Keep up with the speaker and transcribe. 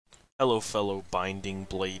Hello fellow Binding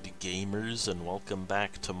Blade gamers, and welcome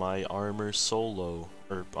back to my Armor Solo,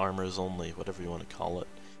 or Armors Only, whatever you want to call it.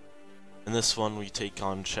 In this one we take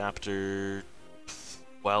on Chapter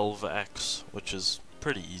 12X, which is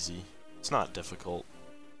pretty easy. It's not difficult.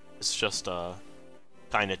 It's just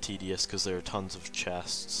kinda tedious because there are tons of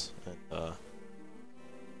chests, and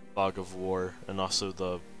Fog of War, and also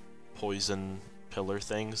the poison pillar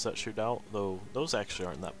things that shoot out, though those actually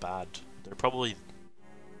aren't that bad. They're probably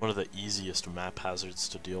one of the easiest map hazards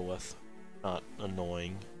to deal with. Not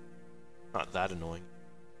annoying. Not that annoying.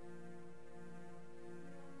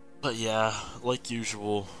 But yeah, like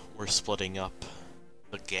usual, we're splitting up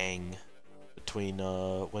the gang between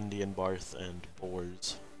Wendy and Barth and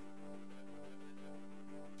Boars.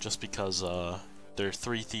 Just because there are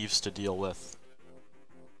 3 thieves to deal with.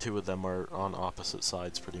 2 of them are on opposite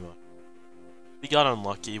sides pretty much. We got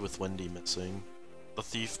unlucky with Wendy missing the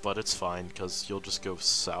thief, but it's fine, because you'll just go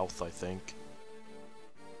south, I think.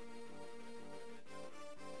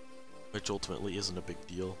 Which ultimately isn't a big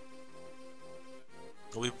deal.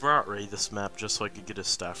 We brought Ray this map just so I could get his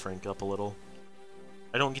staff rank up a little.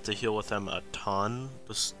 I don't get to heal with him a ton,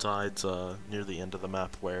 besides near the end of the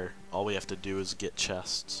map where all we have to do is get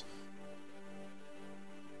chests.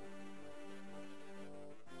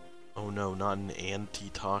 Oh no, not an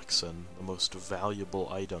antitoxin, the most valuable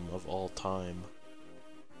item of all time.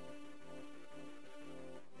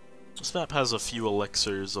 This map has a few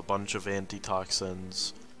elixirs, a bunch of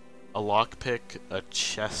antitoxins, a lockpick, a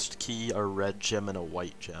chest key, a red gem, and a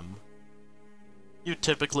white gem. You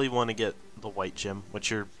typically want to get the white gem, which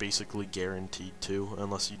you're basically guaranteed to,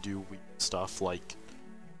 unless you do weird stuff like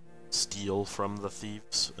steal from the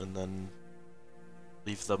thieves and then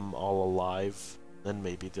leave them all alive. Then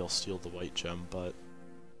maybe they'll steal the white gem, but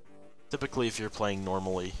typically if you're playing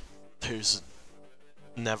normally, there's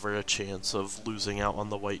never a chance of losing out on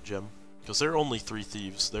the white gem, because there are only 3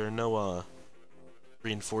 thieves. There are no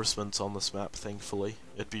reinforcements on this map, thankfully.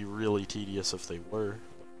 It'd be really tedious if they were.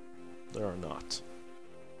 There are not.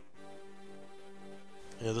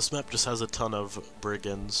 Yeah, this map just has a ton of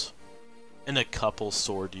brigands and a couple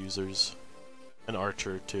sword users. An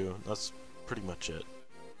archer too. That's pretty much it.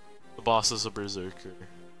 The boss is a berserker.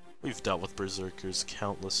 We've dealt with berserkers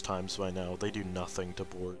countless times by now. They do nothing to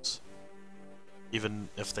boars. Even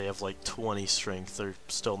if they have like 20 strength, they're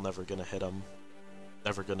still never gonna hit him.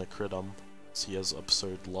 Never gonna crit him. He has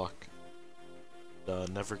absurd luck.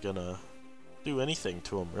 Never gonna do anything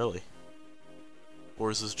to him, really.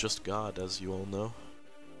 Boars is just God, as you all know.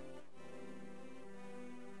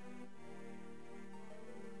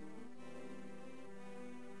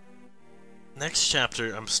 Next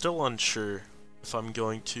chapter, I'm still unsure if I'm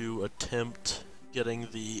going to attempt getting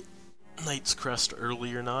the Knight's Crest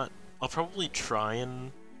early or not. I'll probably try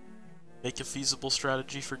and make a feasible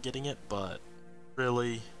strategy for getting it, but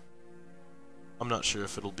really, I'm not sure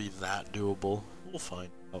if it'll be that doable. We'll find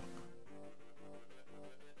out.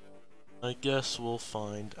 I guess we'll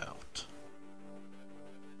find out.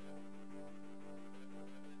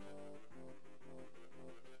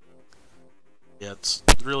 Yeah, it's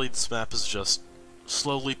really, this map is just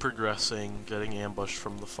slowly progressing, getting ambushed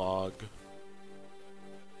from the fog,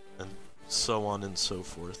 and so on and so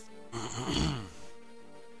forth.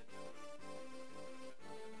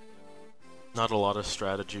 Not a lot of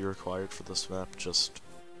strategy required for this map, just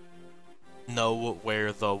know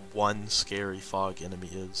where the one scary fog enemy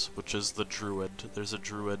is, which is the druid. There's a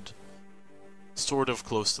druid sort of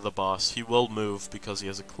close to the boss. He will move because he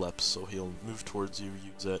has Eclipse, so he'll move towards you,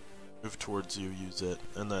 use it, move towards you, use it,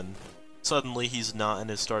 and then suddenly he's not in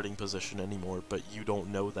his starting position anymore, but you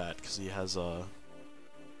don't know that because he has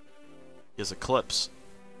Eclipse.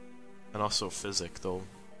 And also Physic, though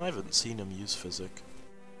I haven't seen him use Physic.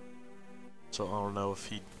 So I don't know if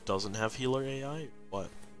he doesn't have healer AI or what.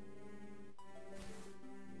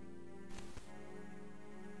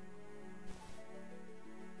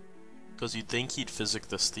 Because you'd think he'd Physic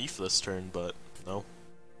this thief this turn, but no.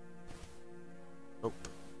 Nope.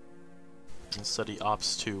 Instead he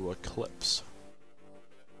opts to Eclipse.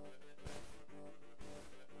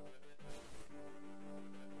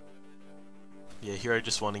 Yeah, here I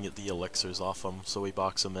just want to get the elixirs off him, so we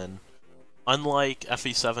box him in. Unlike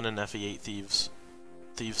FE7 and FE8 thieves,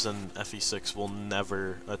 thieves in FE6 will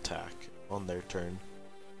never attack on their turn.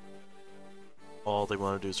 All they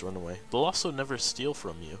want to do is run away. They'll also never steal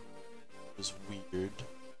from you, which is weird.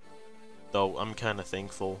 Though I'm kind of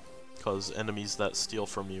thankful, because enemies that steal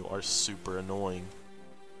from you are super annoying.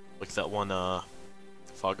 Like that one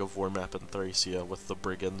Fog of War map in Thracia with the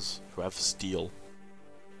brigands who have steal.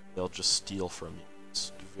 They'll just steal from you.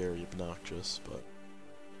 It's very obnoxious, but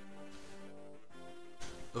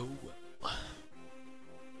Oh well.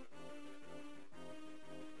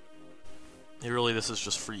 Really, this is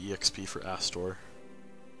just free EXP for Astor.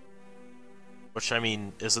 Which, I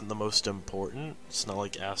mean, isn't the most important. It's not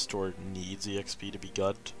like Astor needs EXP to be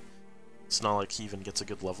good. It's not like he even gets a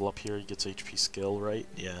good level up here. He gets HP skill, right?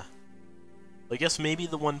 Yeah. I guess maybe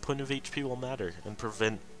the 1 point of HP will matter and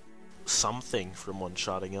prevent something from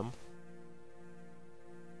one-shotting him.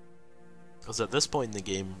 Because at this point in the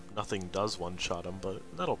game, nothing does one-shot him, but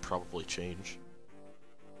that'll probably change.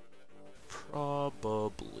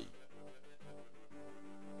 Probably.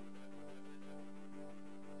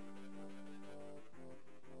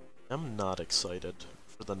 I'm not excited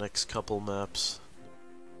for the next couple maps.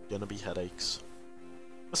 Gonna be headaches.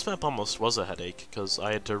 This map almost was a headache, because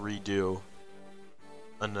I had to redo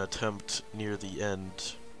an attempt near the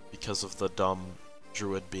end because of the dumb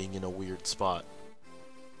druid being in a weird spot.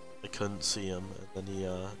 I couldn't see him, and then he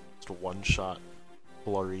just one-shot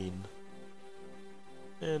Chlorine.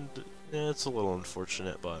 And yeah, it's a little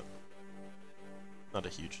unfortunate, but not a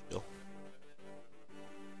huge deal.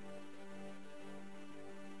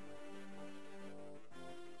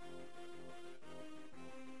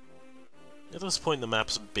 At this point, the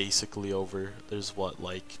map's basically over. There's what,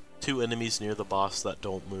 like, 2 enemies near the boss that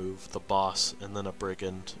don't move, the boss, and then a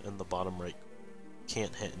brigand in the bottom right.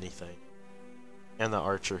 Can't hit anything. And the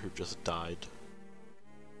archer who just died.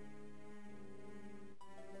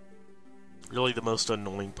 Really, the most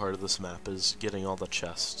annoying part of this map is getting all the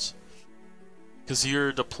chests. Because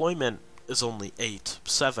your deployment is only 8,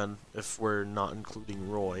 7 if we're not including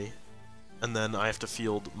Roy. And then I have to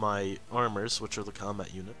field my armors, which are the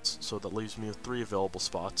combat units, so that leaves me with 3 available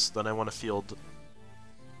spots. Then I want to field...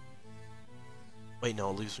 Wait, no,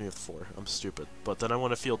 it leaves me with 4. I'm stupid. But then I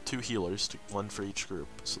want to field 2 healers, 1 for each group,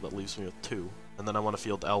 so that leaves me with 2. And then I want to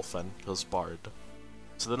field Elfin, because Bard.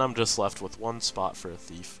 So then I'm just left with 1 spot for a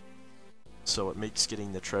thief. So it makes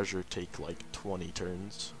getting the treasure take like 20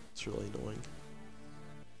 turns. It's really annoying.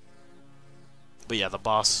 But yeah, the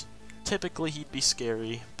boss, typically he'd be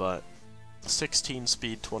scary, but 16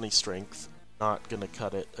 speed, 20 strength, not gonna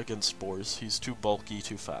cut it against Boars. He's too bulky,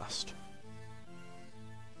 too fast.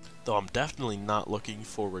 Though I'm definitely not looking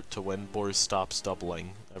forward to when Boars stops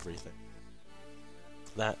doubling everything.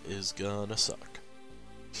 That is gonna suck.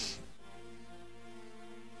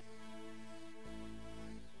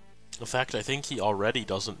 In fact, I think he already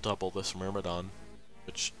doesn't double this Myrmidon,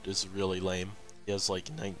 which is really lame. He has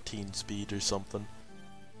like 19 speed or something.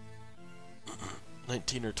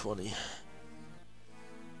 19 or 20.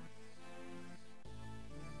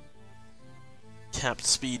 Capped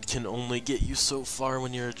speed can only get you so far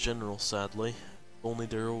when you're a general, sadly. If only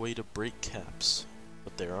there were a way to break caps,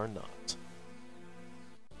 but there are not.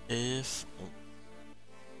 If only.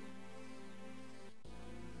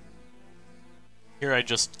 Here I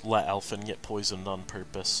just let Elfin get poisoned on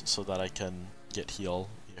purpose so that I can get heal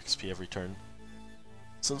EXP every turn.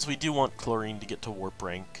 Since we do want Chlorine to get to warp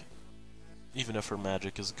rank, even if her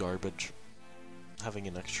magic is garbage, having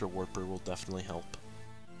an extra warper will definitely help.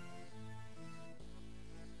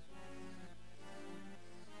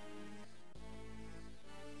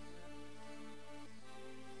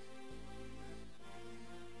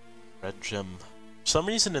 Red gem. For some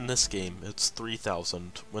reason in this game it's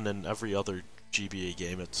 3,000, when in every other GBA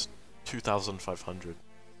game it's 2,500.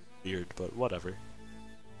 Weird, but whatever.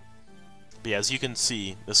 But yeah, as you can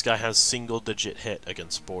see, this guy has single-digit hit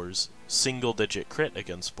against Boars, single-digit crit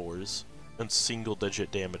against Boars, and single-digit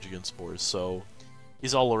damage against Boars, so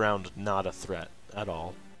he's all around not a threat at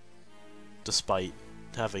all. Despite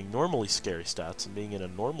having normally scary stats and being in a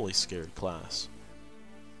normally scary class.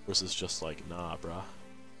 Versus just like, nah, bruh.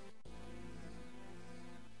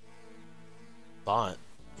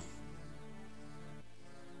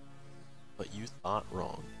 But you thought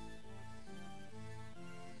wrong.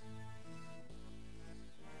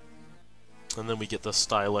 And then we get the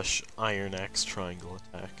stylish Iron Axe triangle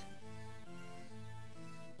attack.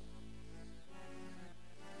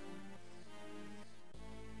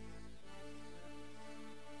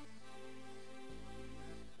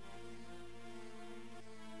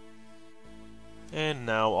 And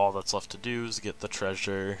now all that's left to do is get the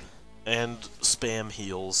treasure and spam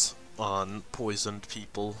heals on poisoned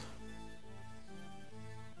people.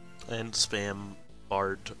 And spam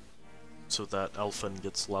Bard so that Elfin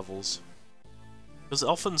gets levels. Because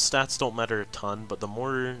Elfin's stats don't matter a ton, but the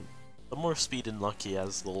more speed and luck he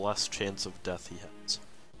has, the less chance of death he has.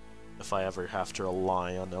 If I ever have to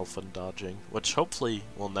rely on Elfin dodging, which hopefully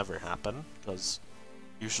will never happen, because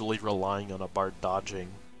usually relying on a Bard dodging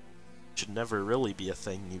should never really be a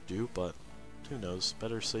thing you do, but who knows,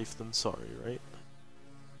 better safe than sorry, right?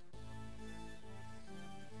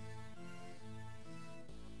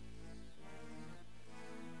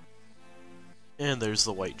 And there's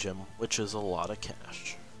the white gem, which is a lot of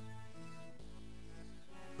cash.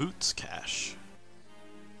 Boots cash.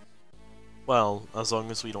 Well, as long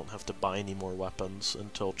as we don't have to buy any more weapons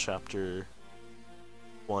until chapter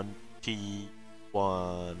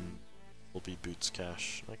 21 will be boots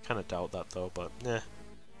cash. I kind of doubt that though, but eh.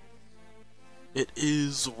 It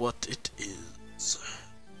is what it is.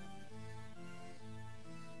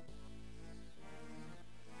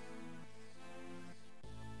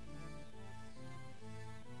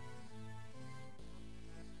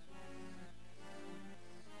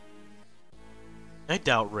 I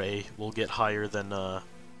doubt Ray will get higher than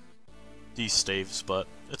these staves, but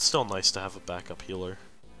it's still nice to have a backup healer.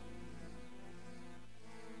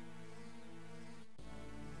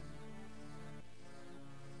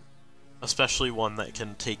 Especially one that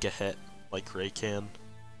can take a hit like Ray can.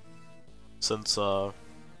 Since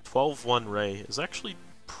 12-1 Ray is actually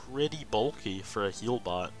pretty bulky for a heal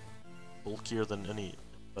bot. Bulkier than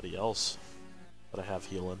anybody else that I have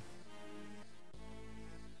healing.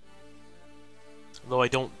 Though I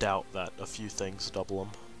don't doubt that a few things double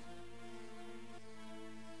him.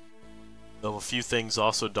 Though a few things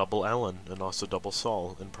also double Ellen, and also double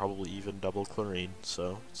Saul, and probably even double Clarine,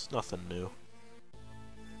 so it's nothing new.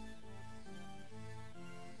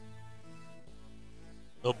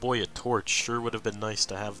 Oh boy, a torch sure would have been nice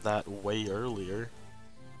to have that way earlier.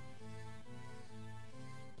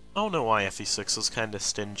 I don't know why FE6 is kinda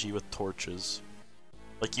stingy with torches.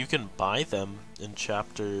 Like, you can buy them in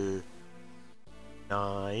chapter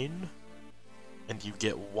 9, and you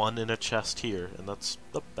get one in a chest here, and that's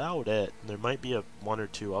about it. There might be one or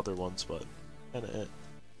two other ones, but kinda it.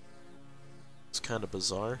 It's kinda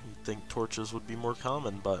bizarre. You'd think torches would be more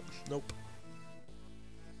common, but nope.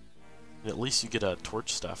 And at least you get a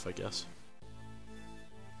torch staff, I guess.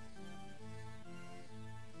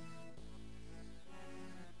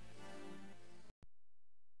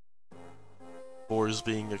 Boars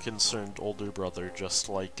being a concerned older brother, just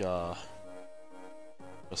like, I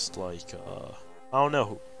don't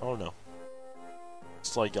know.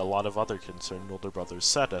 It's like a lot of other concerned older brothers.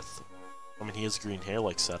 Sedith. I mean, he has green hair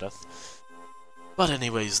like Sedith. But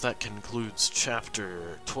anyways, that concludes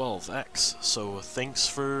chapter 12X. So thanks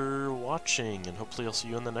for watching, and hopefully I'll see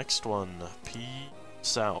you in the next one.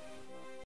 Peace out.